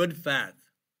 good fat,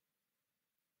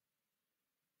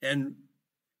 and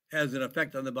has an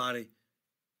effect on the body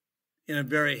in a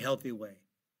very healthy way.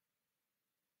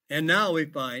 And now we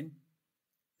find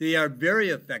they are very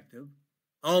effective,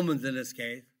 almonds in this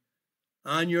case,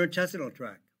 on your intestinal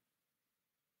tract.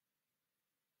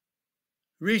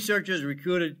 Researchers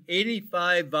recruited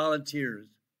 85 volunteers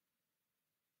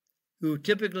who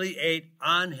typically ate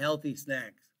unhealthy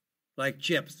snacks like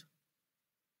chips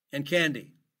and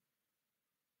candy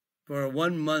for a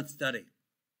 1-month study.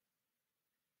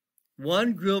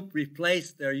 One group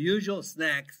replaced their usual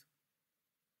snacks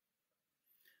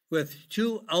with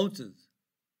 2 ounces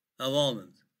of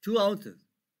almonds. 2 ounces,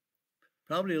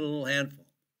 probably a little handful.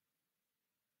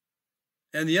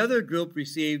 And the other group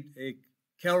received a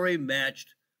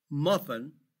calorie-matched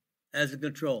muffin as a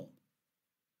control.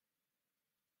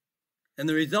 And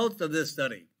the results of this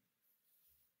study: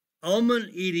 almond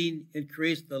eating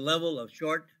increased the level of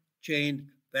short-chain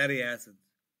fatty acids,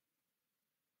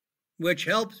 which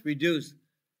helps reduce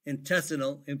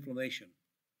intestinal inflammation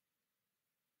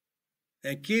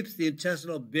and keeps the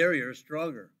intestinal barrier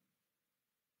stronger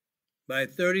by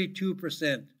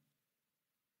 32%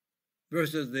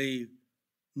 versus the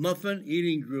muffin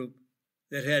eating group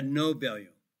that had no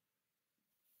value.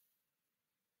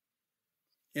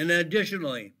 And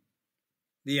additionally,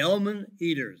 the almond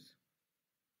eaters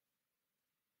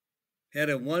had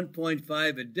a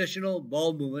 1.5 additional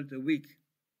bowel movement a week,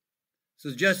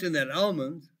 suggesting that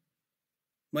almonds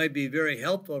might be very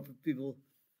helpful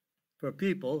for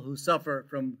people who suffer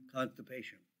from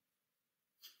constipation.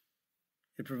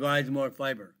 It provides more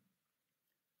fiber.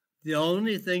 The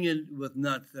only thing with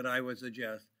nuts that I would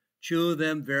suggest, chew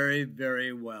them very,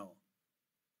 very well.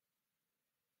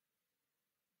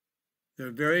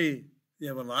 They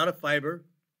have a lot of fiber,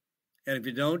 and if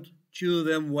you don't chew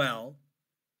them well,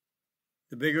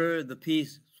 the bigger the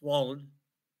piece swallowed,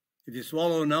 if you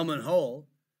swallow an almond whole,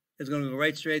 it's going to go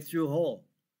right straight through whole.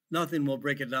 Nothing will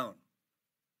break it down.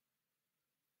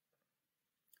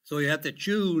 So you have to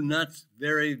chew nuts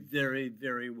very, very,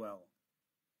 very well.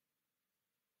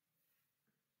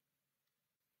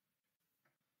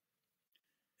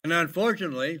 And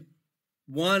unfortunately,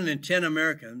 1 in 10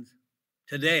 Americans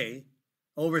today,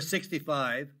 over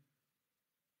 65,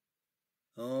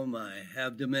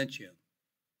 have dementia.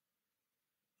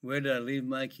 Where did I leave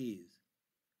my keys?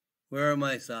 Where are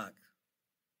my socks?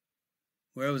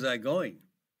 Where was I going?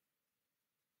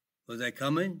 Was I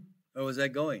coming or was I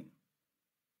going?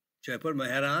 Should I put my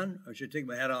hat on or should I take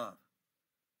my hat off?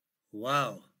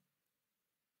 Wow.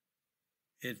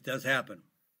 It does happen.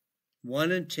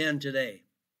 1 in 10 today.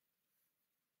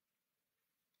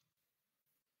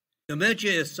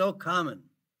 Dementia is so common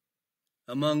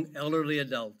among elderly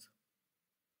adults.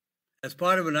 As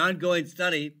part of an ongoing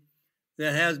study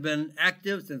that has been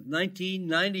active since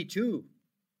 1992,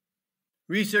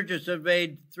 researchers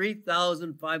surveyed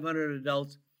 3,500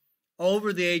 adults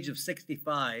over the age of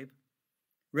 65,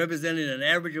 representing an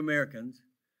average Americans,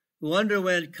 who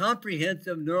underwent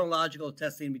comprehensive neurological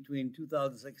testing between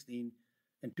 2016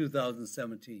 and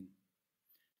 2017.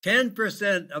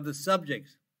 10% of the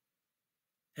subjects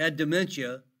had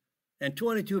dementia and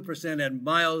 22% had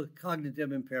mild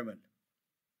cognitive impairment.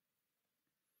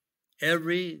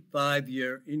 Every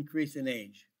 5-year increase in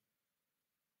age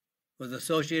was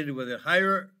associated with a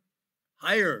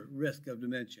higher risk of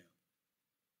dementia.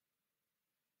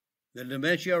 The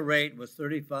dementia rate was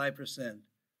 35%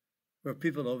 for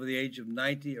people over the age of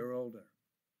 90 or older.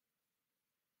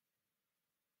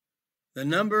 The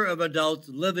number of adults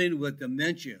living with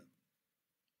dementia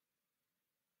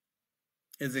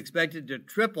is expected to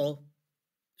triple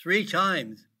 3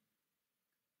 times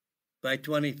by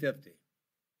 2050.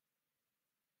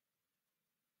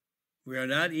 We are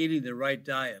not eating the right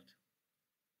diet.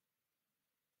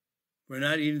 We're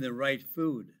not eating the right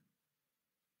food.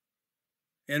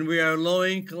 And we are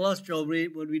lowering cholesterol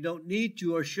when we don't need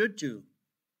to or should to.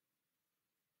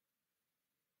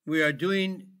 We are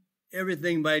doing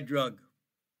everything by drug.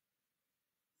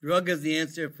 Drug is the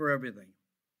answer for everything,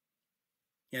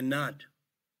 and not.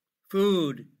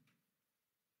 Food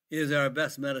is our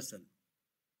best medicine.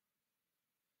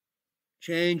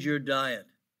 Change your diet.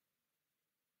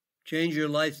 Change your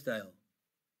lifestyle.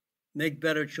 Make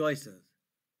better choices.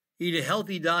 Eat a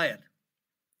healthy diet.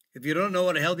 If you don't know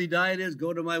what a healthy diet is,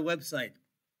 go to my website,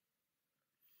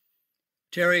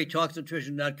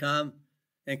 terrytalksnutrition.com,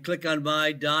 and click on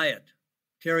my diet,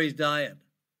 Terry's Diet.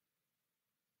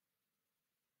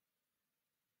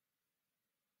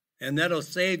 And that'll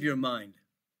save your mind.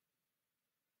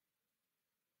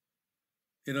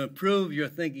 It'll improve your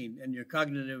thinking and your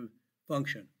cognitive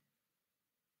function.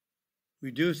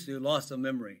 Reduce the loss of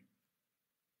memory.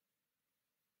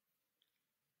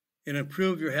 It'll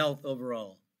improve your health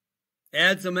overall.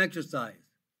 Add some exercise.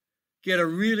 Get a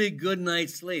really good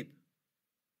night's sleep.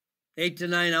 8 to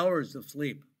 9 hours of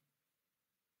sleep.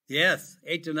 Yes,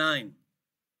 8 to 9.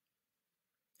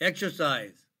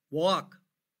 Exercise. Walk.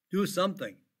 Do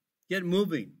something. Get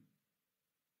moving.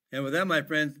 And with that, my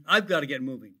friends, I've got to get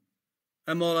moving.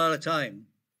 I'm all out of time.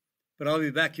 But I'll be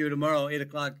back here tomorrow, 8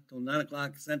 o'clock till 9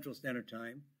 o'clock Central Standard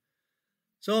Time.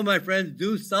 So, my friends,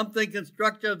 do something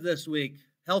constructive this week,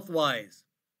 health-wise.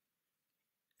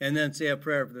 And then say a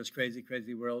prayer for this crazy,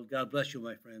 crazy world. God bless you,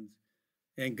 my friends.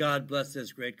 And God bless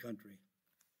this great country.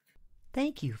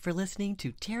 Thank you for listening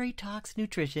to Terry Talks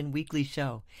Nutrition Weekly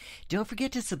Show. Don't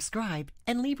forget to subscribe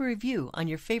and leave a review on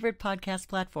your favorite podcast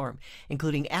platform,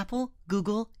 including Apple,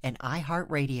 Google, and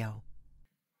iHeartRadio.